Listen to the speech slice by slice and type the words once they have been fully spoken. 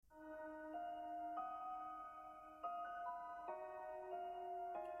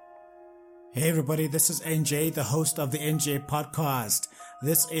Hey everybody, this is NJ, the host of the NJ podcast.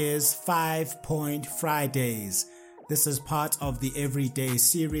 This is 5 Point Fridays. This is part of the Everyday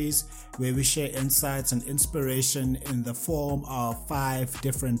series where we share insights and inspiration in the form of 5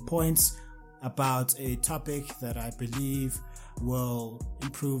 different points about a topic that I believe will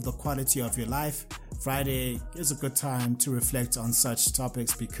improve the quality of your life. Friday is a good time to reflect on such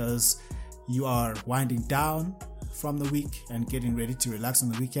topics because you are winding down from the week and getting ready to relax on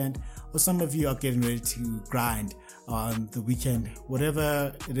the weekend, or some of you are getting ready to grind on the weekend.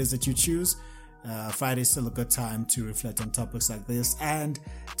 Whatever it is that you choose, Friday is still a good time to reflect on topics like this. And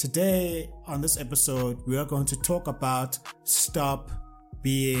today on this episode, we are going to talk about stop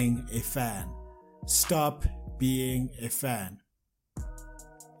being a fan. Stop being a fan.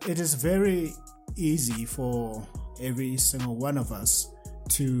 It is very easy for every single one of us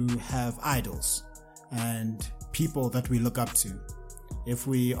to have idols and people that we look up to. If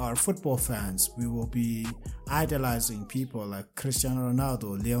we are football fans, we will be idolizing people like Cristiano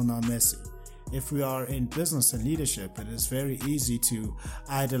Ronaldo, Lionel Messi. If we are in business and leadership, it is very easy to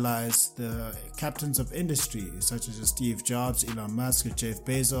idolize the captains of industry, such as Steve Jobs, Elon Musk, Jeff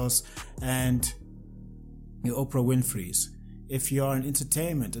Bezos, and your Oprah Winfrey's. If you are in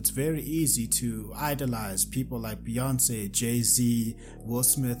entertainment, it's very easy to idolize people like Beyonce, Jay-Z, Will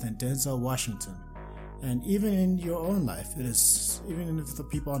Smith, and Denzel Washington. And even in your own life, even if the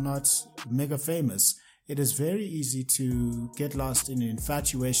people are not mega famous, it is very easy to get lost in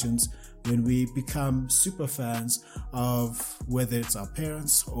infatuations when we become super fans of whether it's our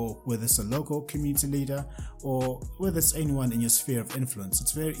parents or whether it's a local community leader or whether it's anyone in your sphere of influence.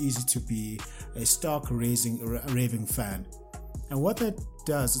 It's very easy to be a raving fan. And what that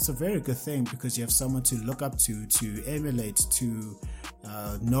does, it's a very good thing because you have someone to look up to emulate, to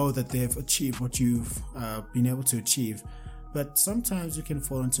know that they've achieved what you've been able to achieve. But sometimes you can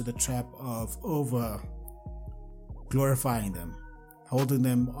fall into the trap of over glorifying them, holding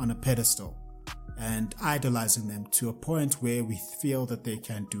them on a pedestal, and idolizing them to a point where we feel that they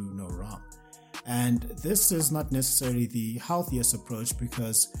can do no wrong. And this is not necessarily the healthiest approach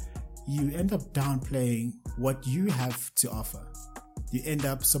because you end up downplaying what you have to offer. You end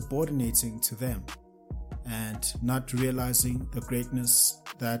up subordinating to them and not realizing the greatness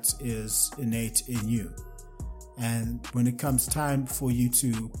that is innate in you. And when it comes time for you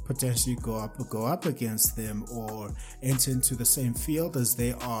to potentially go up against them or enter into the same field as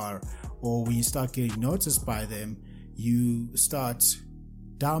they are, or when you start getting noticed by them, you start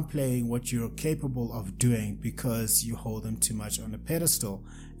downplaying what you're capable of doing because you hold them too much on a pedestal,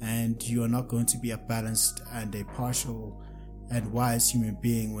 and you are not going to be a balanced and a partial and wise human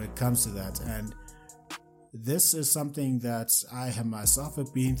being when it comes to that. And this is something that I have myself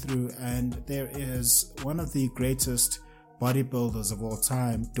been through, and there is one of the greatest bodybuilders of all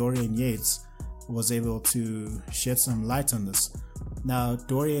time, Dorian Yates, was able to shed some light on this. Now,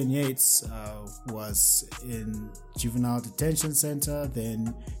 Dorian Yates was in juvenile detention center,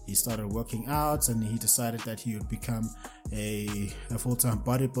 then he started working out and he decided that he would become a full-time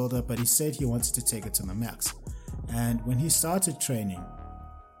bodybuilder, but he said he wanted to take it to the max. And when he started training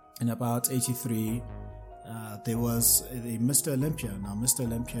in about 83, there was a Mr. Olympia. Now, Mr.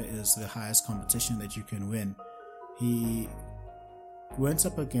 Olympia is the highest competition that you can win. He went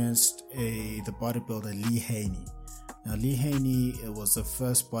up against the bodybuilder Lee Haney. Now, Lee Haney was the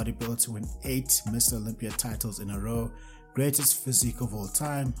first bodybuilder to win 8 Mr. Olympia titles in a row, greatest physique of all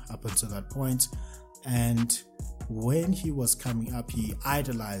time up until that point. And when he was coming up, he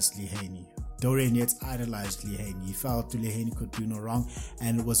idolized Lee Haney. Dorian Yates idolized Lee Haney. He felt Lee Haney could do no wrong,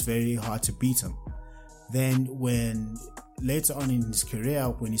 and it was very hard to beat him. Then when later on in his career,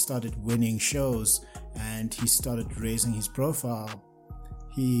 when he started winning shows and he started raising his profile,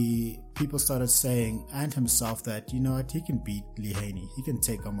 people started saying, and himself, that, you know what, he can beat Lee Haney. He can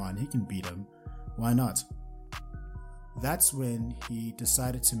take him on. He can beat him. Why not? That's when he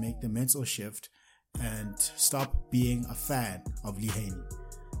decided to make the mental shift and stop being a fan of Lee Haney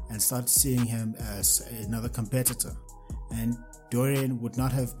and start seeing him as another competitor. And Dorian would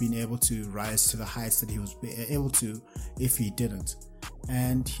not have been able to rise to the heights that he was able to if he didn't.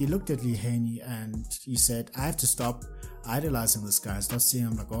 And he looked at Lee Haney and he said, I have to stop idolizing this guy, start seeing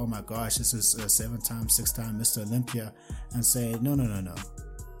him like, oh my gosh, this is a 7-time, 6-time Mr. Olympia, and say, no.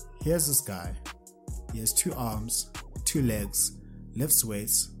 Here's this guy. He has 2 arms, 2 legs, lifts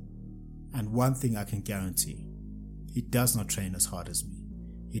weights, and one thing I can guarantee, he does not train as hard as me.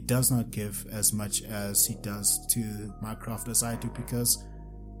 He does not give as much as he does to my craft as I do, because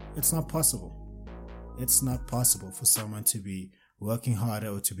it's not possible. It's not possible for someone to be working harder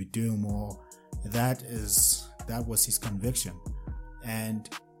or to be doing more. That was his conviction. And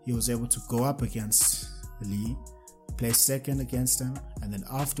he was able to go up against Lee, play second against him, and then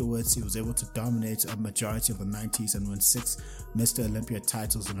afterwards he was able to dominate a majority of the 90s and win 6 Mr. Olympia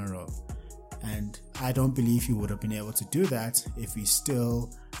titles in a row. And I don't believe he would have been able to do that if he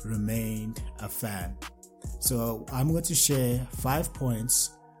still remained a fan. So I'm going to share 5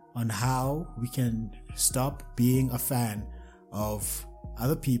 points on how we can stop being a fan of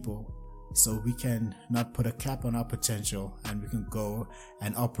other people, so we can not put a cap on our potential and we can go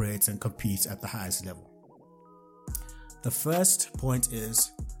and operate and compete at the highest level. The first point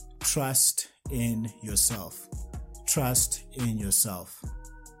is trust in yourself. Trust in yourself.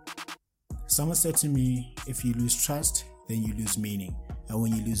 Someone said to me, if you lose trust, then you lose meaning. And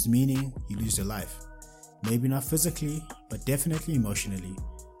when you lose meaning, you lose your life. Maybe not physically, but definitely emotionally.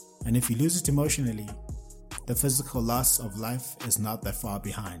 And if you lose it emotionally, the physical loss of life is not that far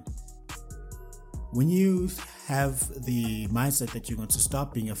behind. When you have the mindset that you're going to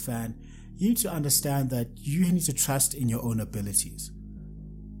stop being a fan, you need to understand that you need to trust in your own abilities.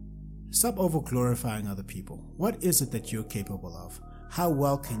 Stop over glorifying other people. What is it that you're capable of? How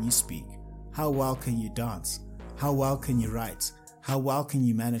well can you speak? How well can you dance? How well can you write? How well can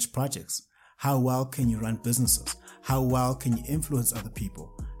you manage projects? How well can you run businesses? How well can you influence other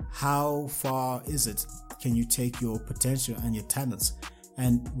people? How far can you take your potential and your talents?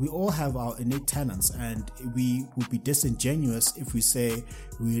 And we all have our innate talents, and we would be disingenuous if we say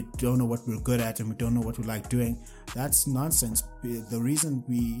we don't know what we're good at and we don't know what we like doing. That's nonsense. The reason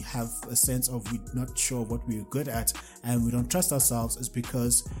we have a sense of we're not sure what we're good at and we don't trust ourselves is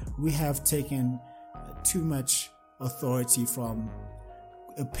because we have taken too much authority from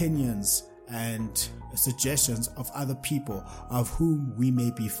opinions and suggestions of other people of whom we may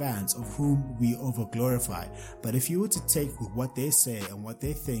be fans, of whom we over glorify. But if you were to take what they say and what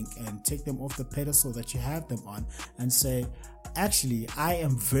they think and take them off the pedestal that you have them on and say, actually, I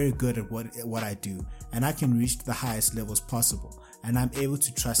am very good at what I do, and I can reach the highest levels possible, and I'm able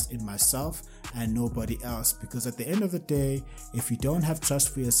to trust in myself and nobody else. Because at the end of the day, if you don't have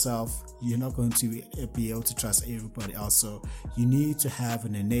trust for yourself, you're not going to be able to trust everybody else. So you need to have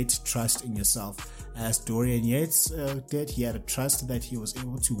an innate trust in yourself. As Dorian Yates did, he had a trust that he was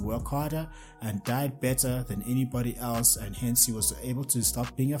able to work harder and died better than anybody else, and hence he was able to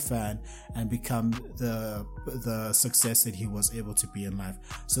stop being a fan and become the success that he was able to be in life.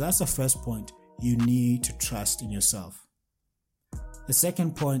 So that's the first point. You need to trust in yourself. The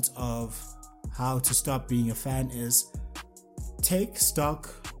second point of how to stop being a fan is take stock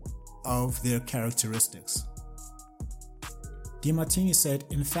of their characteristics. DeMartini said,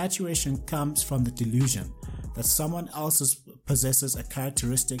 infatuation comes from the delusion that someone else possesses a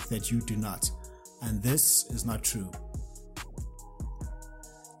characteristic that you do not, and this is not true.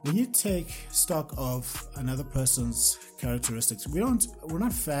 When you take stock of another person's characteristics, we're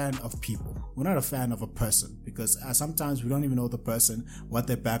not a fan of people. We're not a fan of a person, because sometimes we don't even know the person, what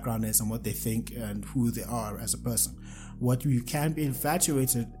their background is and what they think and who they are as a person. What you can be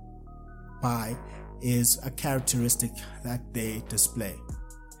infatuated by is a characteristic that they display.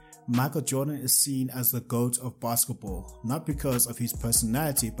 Michael Jordan is seen as the GOAT of basketball, not because of his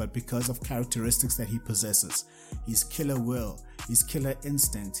personality, but because of characteristics that he possesses. His killer will, his killer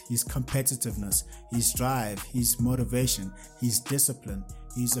instinct, his competitiveness, his drive, his motivation, his discipline,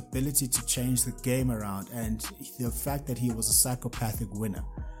 his ability to change the game around, and the fact that he was a psychopathic winner.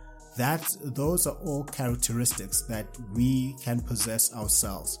 Those are all characteristics that we can possess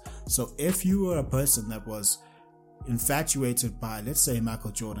ourselves. So if you were a person that was infatuated by, let's say,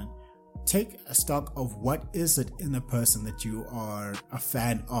 Michael Jordan, take a stock of what is it in a person that you are a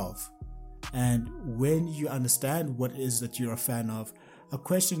fan of. And when you understand what it is that you're a fan of, a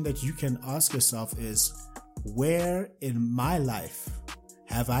question that you can ask yourself is, where in my life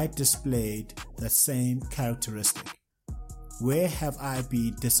have I displayed that same characteristic? Where have I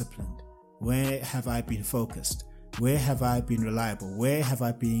been disciplined? Where have I been focused? Where have I been reliable? Where have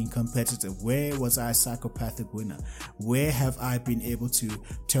I been competitive? Where was I a psychopathic winner? Where have I been able to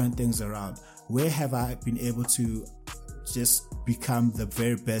turn things around? Where have I been able to just become the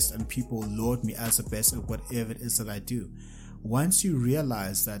very best and people laud me as the best at whatever it is that I do? Once you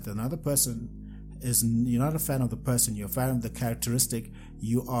realize that another person you're not a fan of the person, you're a fan of the characteristic,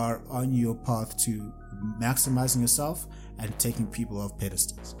 you are on your path to maximizing yourself and taking people off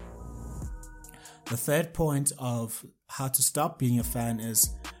pedestals. The third point of how to stop being a fan is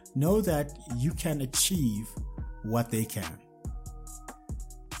know that you can achieve what they can.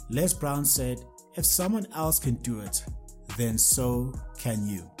 Les Brown said, if someone else can do it, then so can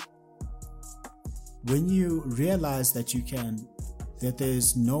you. When you realize that you can, that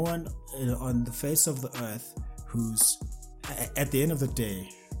there's no one on the face of the earth who's, at the end of the day,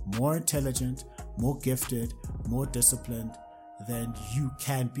 more intelligent, more gifted, more disciplined than you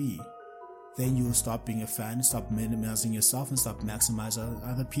can be, then you will stop being a fan, stop minimizing yourself, and stop maximizing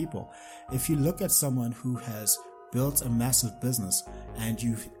other people. If you look at someone who has built a massive business and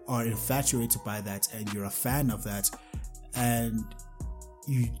you are infatuated by that and you're a fan of that and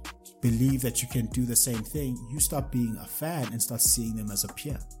you believe that you can do the same thing, you stop being a fan and start seeing them as a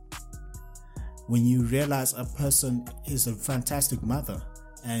peer. When you realize a person is a fantastic mother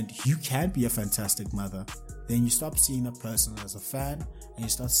and you can be a fantastic mother, then you stop seeing a person as a fan and you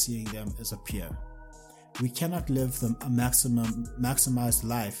start seeing them as a peer. We cannot live the maximized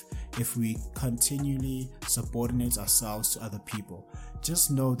life if we continually subordinate ourselves to other people.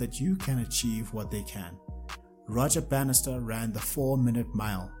 Just know that you can achieve what they can. Roger Bannister ran the 4-minute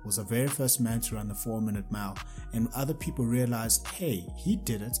mile, was the very first man to run the 4-minute mile, and other people realized, hey, he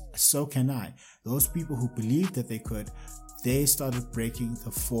did it, so can I. Those people who believed that they could, they started breaking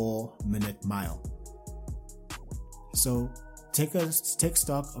the 4-minute mile. So take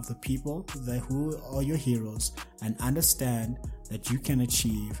stock of the people who are your heroes and understand that you can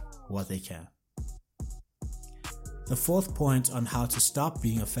achieve what they can. The fourth point on how to stop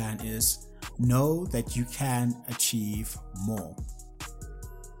being a fan is know that you can achieve more.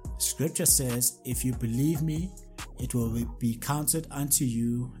 Scripture says, if you believe me, it will be counted unto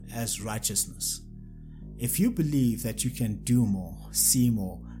you as righteousness. If you believe that you can do more, see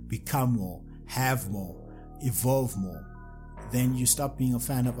more, become more, have more, evolve more, then you stop being a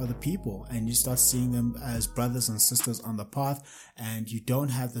fan of other people and you start seeing them as brothers and sisters on the path, and you don't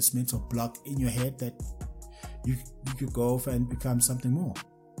have this mental block in your head that you could go off and become something more.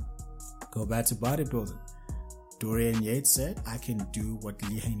 Go back to bodybuilding. Dorian Yates said, I can do what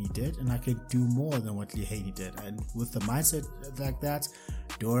Lee Haney did and I can do more than what Lee Haney did. And with the mindset like that,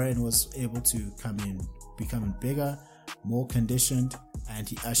 Dorian was able to come in, becoming bigger, more conditioned, and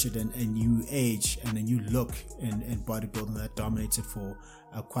he ushered in a new age and a new look in bodybuilding that dominated for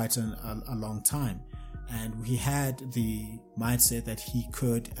quite a long time. And he had the mindset that he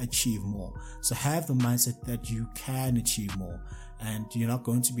could achieve more. So have the mindset that you can achieve more, and you're not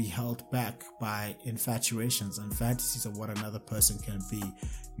going to be held back by infatuations and fantasies of what another person can be.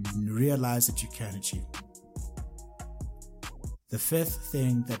 You realize that you can achieve. The fifth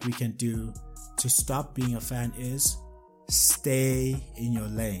thing that we can do to stop being a fan is stay in your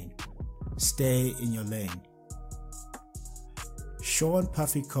lane. Stay in your lane. Sean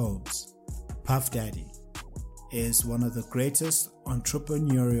Puffy Combs, Puff Daddy, is one of the greatest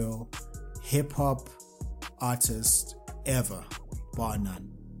entrepreneurial hip-hop artists ever, bar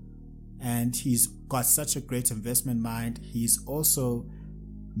none. And he's got such a great investment mind. He's also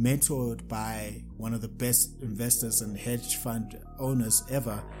mentored by one of the best investors and hedge fund owners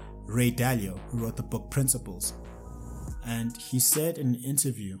ever, Ray Dalio, who wrote the book Principles. And he said in an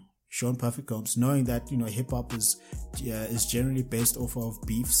interview, Sean Puffy Combs, knowing that hip hop is generally based off of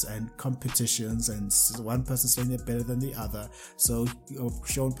beefs and competitions and one person saying they're better than the other. So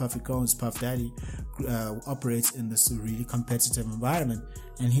Sean Puffy Combs, Puff Daddy, operates in this really competitive environment.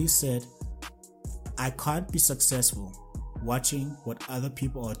 And he said, I can't be successful watching what other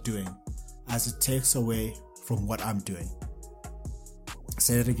people are doing, as it takes away from what I'm doing.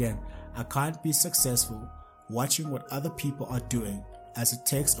 Say it again. I can't be successful watching what other people are doing, as it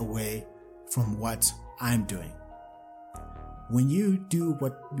takes away from what I'm doing. When you do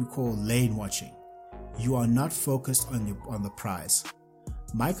what you call lane watching, you are not focused on the prize.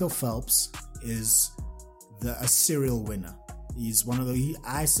 Michael Phelps is a serial winner. He's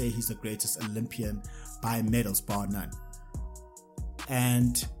I say he's the greatest Olympian by medals, bar none.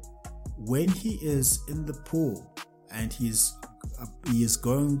 And when he is in the pool and he is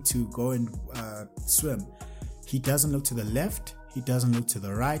going to go and swim, he doesn't look to the left, he doesn't look to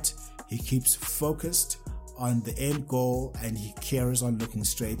the right, he keeps focused on the end goal and he carries on looking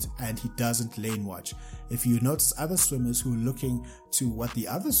straight, and he doesn't lane watch. If you notice other swimmers who are looking to what the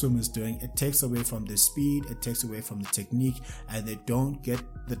other swimmer is doing, it takes away from their speed, it takes away from the technique, and they don't get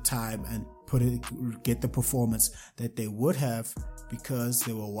the time and get the performance that they would have because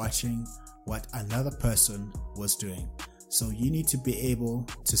they were watching what another person was doing. So you need to be able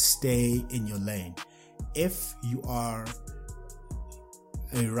to stay in your lane. If you are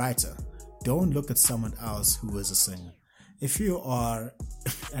a writer, don't look at someone else who is a singer. If you are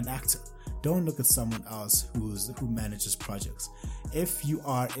an actor, don't look at someone else who manages projects. If you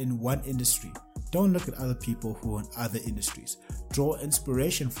are in one industry, don't look at other people who are in other industries. Draw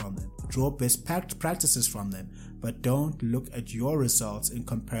inspiration from them, draw best practices from them, but don't look at your results in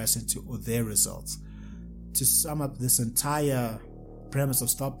comparison to their results. To sum up this entire premise of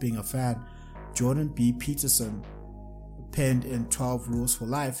stop being a fan, Jordan B. Peterson penned in 12 Rules for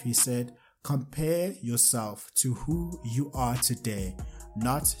Life, he said, compare yourself to who you are today,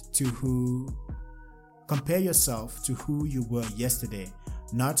 compare yourself to who you were yesterday,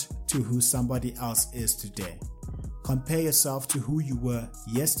 not to who somebody else is today. Compare yourself to who you were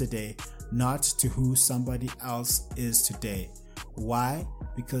yesterday, not to who somebody else is today. Why?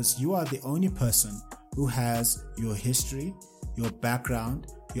 Because you are the only person who has your history, your background,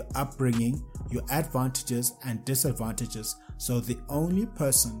 your upbringing, your advantages and disadvantages. So the only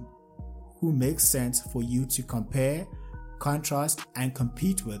person who makes sense for you to compare, contrast, and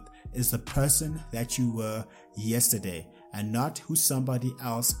compete with is the person that you were yesterday and not who somebody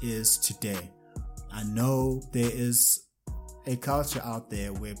else is today. I know there is a culture out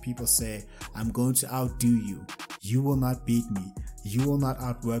there where people say, I'm going to outdo you. You will not beat me. You will not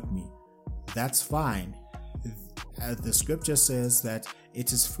outwork me. That's fine. The scripture says that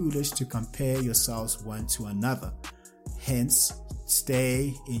it is foolish to compare yourselves one to another. Hence,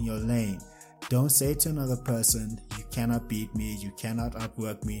 stay in your lane. Don't say to another person, you cannot beat me, you cannot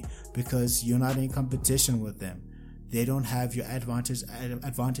outwork me, because you're not in competition with them. They don't have your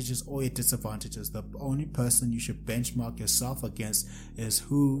advantages or your disadvantages. The only person you should benchmark yourself against is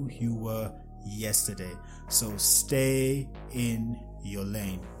who you were yesterday. So stay in your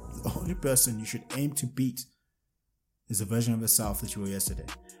lane. The only person you should aim to beat is a version of yourself that you were yesterday.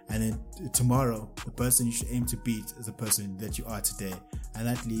 And then tomorrow, the person you should aim to beat is the person that you are today. And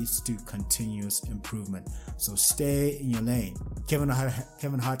that leads to continuous improvement. So stay in your lane. Kevin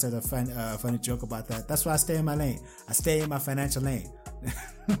Hart had a funny joke about that. That's why I stay in my lane. I stay in my financial lane.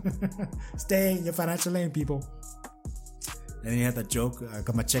 Stay in your financial lane, people. And then he had that joke, I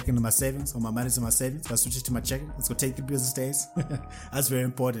got my checking and my savings, or my money's in my savings. I switch it to my checking. Let's go take 3 business days. That's very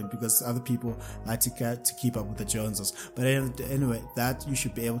important because other people like to keep up with the Joneses. But anyway, that you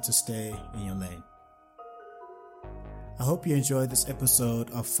should be able to stay in your lane. I hope you enjoyed this episode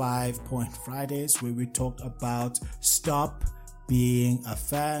of 5 Point Fridays, where we talked about stop being a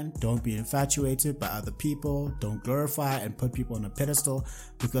fan. Don't be infatuated by other people. Don't glorify and put people on a pedestal,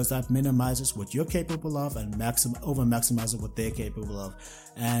 because that minimizes what you're capable of and over maximizes what they're capable of.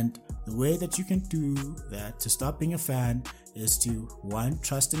 And the way that you can do that to stop being a fan is to 1,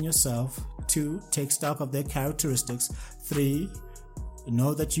 trust in yourself. 2, take stock of their characteristics. 3,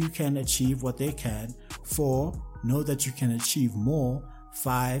 know that you can achieve what they can. 4, know that you can achieve more.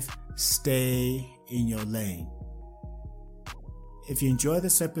 5, stay in your lane. If you enjoyed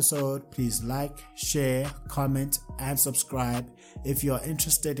this episode, please like, share, comment, and subscribe. If you are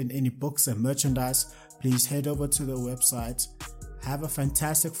interested in any books and merchandise, please head over to the website. Have a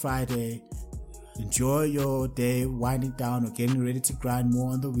fantastic Friday. Enjoy your day winding down or getting ready to grind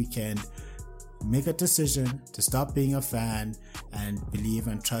more on the weekend. Make a decision to stop being a fan and believe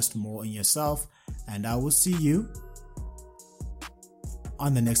and trust more in yourself. And I will see you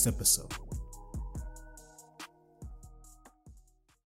on the next episode.